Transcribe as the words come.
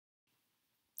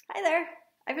Hi there!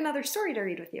 I have another story to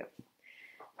read with you.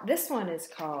 This one is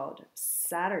called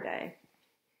Saturday,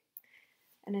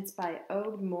 and it's by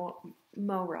Ode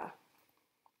Mora.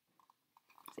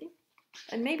 See?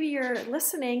 And maybe you're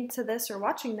listening to this or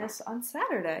watching this on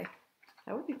Saturday.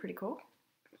 That would be pretty cool.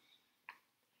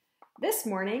 This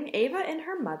morning, Ava and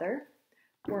her mother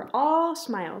were all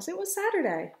smiles. It was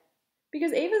Saturday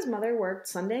because Ava's mother worked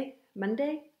Sunday,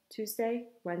 Monday, Tuesday,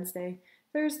 Wednesday,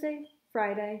 Thursday,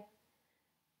 Friday.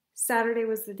 Saturday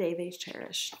was the day they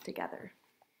cherished together.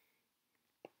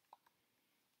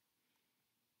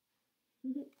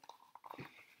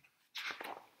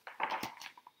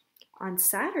 On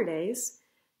Saturdays,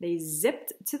 they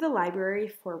zipped to the library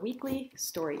for weekly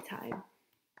story time.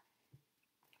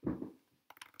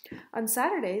 On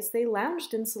Saturdays, they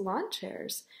lounged in salon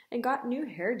chairs and got new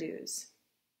hairdos.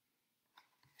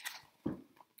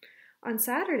 On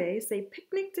Saturdays, they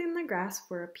picnicked in the grass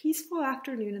for a peaceful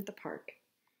afternoon at the park.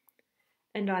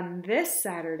 And on this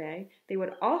Saturday, they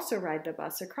would also ride the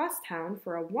bus across town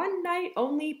for a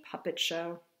one-night-only puppet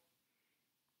show.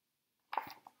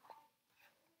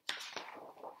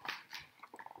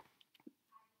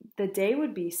 The day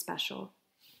would be special.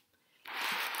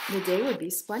 The day would be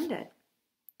splendid.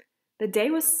 The day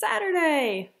was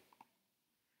Saturday.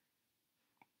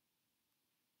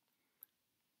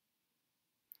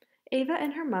 Ava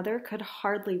and her mother could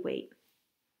hardly wait.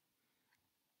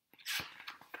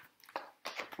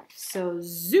 So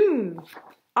zoom,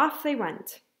 off they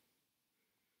went.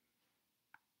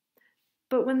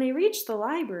 But when they reached the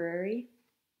library,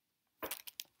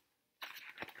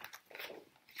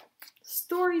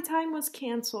 story time was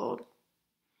canceled.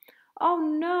 Oh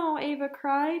no, Ava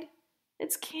cried.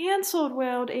 It's canceled,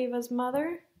 wailed Ava's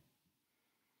mother.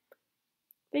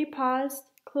 They paused,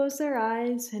 closed their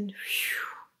eyes, and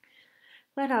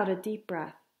let out a deep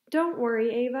breath. Don't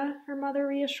worry, Ava, her mother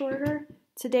reassured her.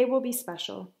 Today will be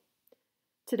special.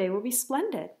 Today will be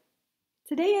splendid.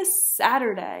 Today is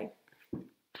Saturday.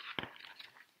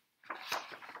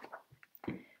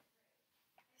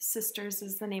 Sisters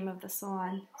is the name of the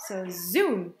salon. So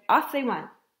zoom, off they went.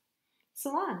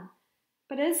 Salon.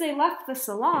 But as they left the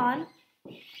salon,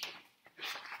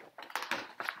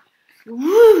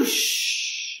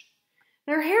 whoosh!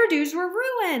 Their hairdos were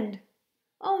ruined.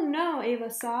 Oh no, Ava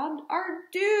sobbed. Our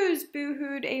do's,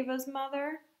 boo-hooed Ava's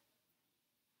mother.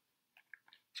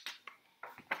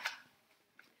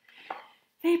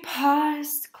 They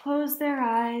paused, closed their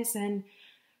eyes, and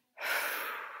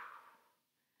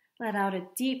let out a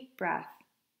deep breath.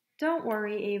 Don't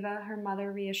worry, Ava, her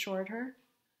mother reassured her.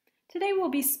 Today will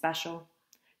be special.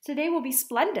 Today will be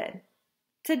splendid.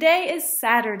 Today is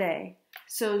Saturday.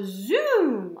 So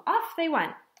zoom, off they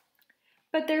went.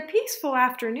 But their peaceful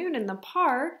afternoon in the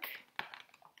park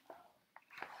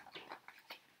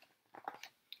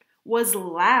was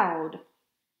loud.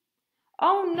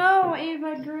 Oh no,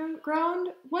 Ava groaned.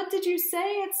 What did you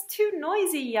say? It's too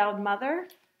noisy, yelled Mother.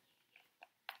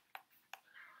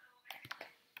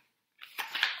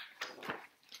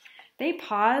 They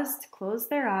paused, closed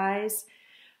their eyes,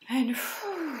 and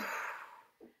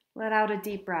let out a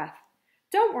deep breath.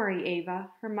 Don't worry, Ava,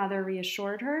 her mother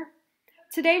reassured her.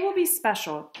 Today will be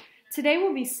special. Today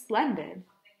will be splendid.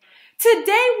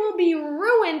 Today will be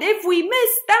ruined if we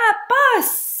miss that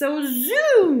bus. So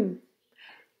zoom!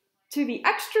 To the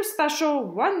extra special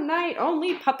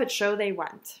one-night-only puppet show they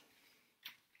went.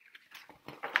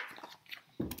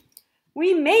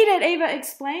 We made it, Ava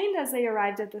explained as they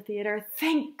arrived at the theater.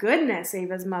 Thank goodness,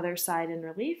 Ava's mother sighed in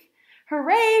relief.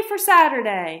 Hooray for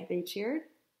Saturday, they cheered.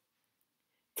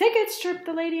 Tickets, chirped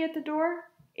the lady at the door.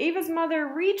 Ava's mother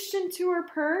reached into her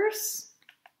purse.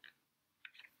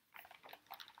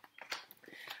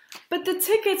 But the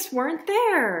tickets weren't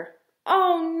there.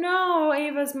 Oh no,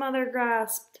 Ava's mother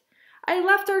gasped. I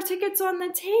left our tickets on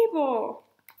the table.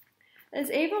 As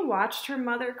Ava watched her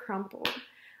mother crumple,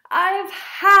 I've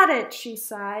had it, she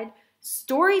sighed.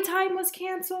 Story time was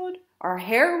canceled, our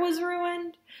hair was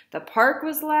ruined, the park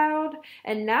was loud,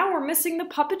 and now we're missing the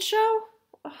puppet show?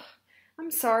 Ugh,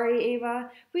 I'm sorry, Ava.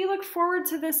 We look forward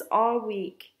to this all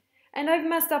week. And I've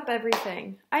messed up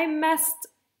everything. I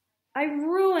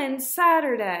ruined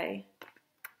Saturday.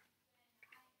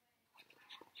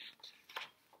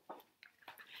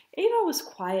 Ava was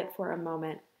quiet for a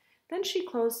moment. Then she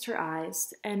closed her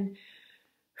eyes and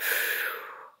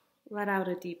let out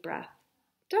a deep breath.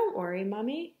 Don't worry,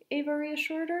 Mommy, Ava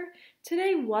reassured her.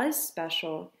 Today was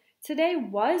special. Today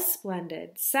was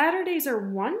splendid. Saturdays are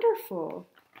wonderful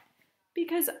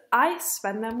because I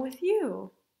spend them with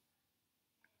you.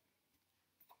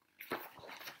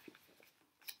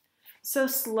 So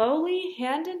slowly,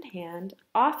 hand in hand,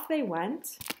 off they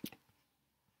went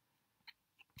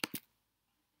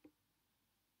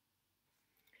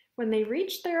When they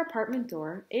reached their apartment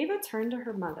door, Ava turned to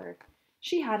her mother.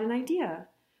 She had an idea.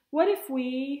 What if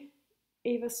we...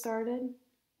 Ava started.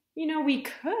 You know, we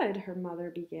could, her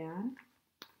mother began.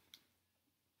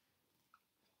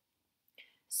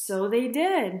 So they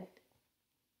did.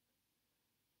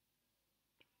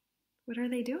 What are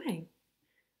they doing?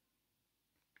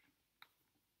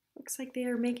 Looks like they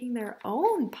are making their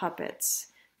own puppets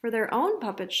for their own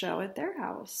puppet show at their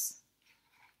house.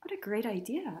 What a great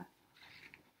idea.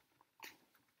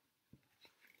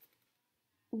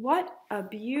 What a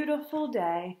beautiful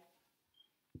day.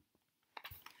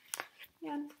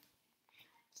 Yeah.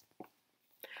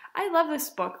 I love this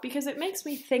book because it makes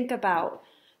me think about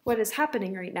what is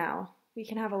happening right now. We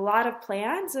can have a lot of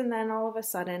plans and then all of a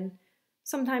sudden,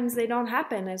 sometimes they don't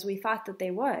happen as we thought that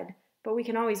they would, but we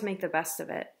can always make the best of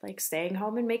it, like staying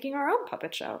home and making our own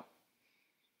puppet show.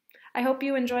 I hope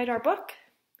you enjoyed our book,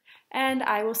 and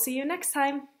I will see you next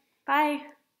time. Bye.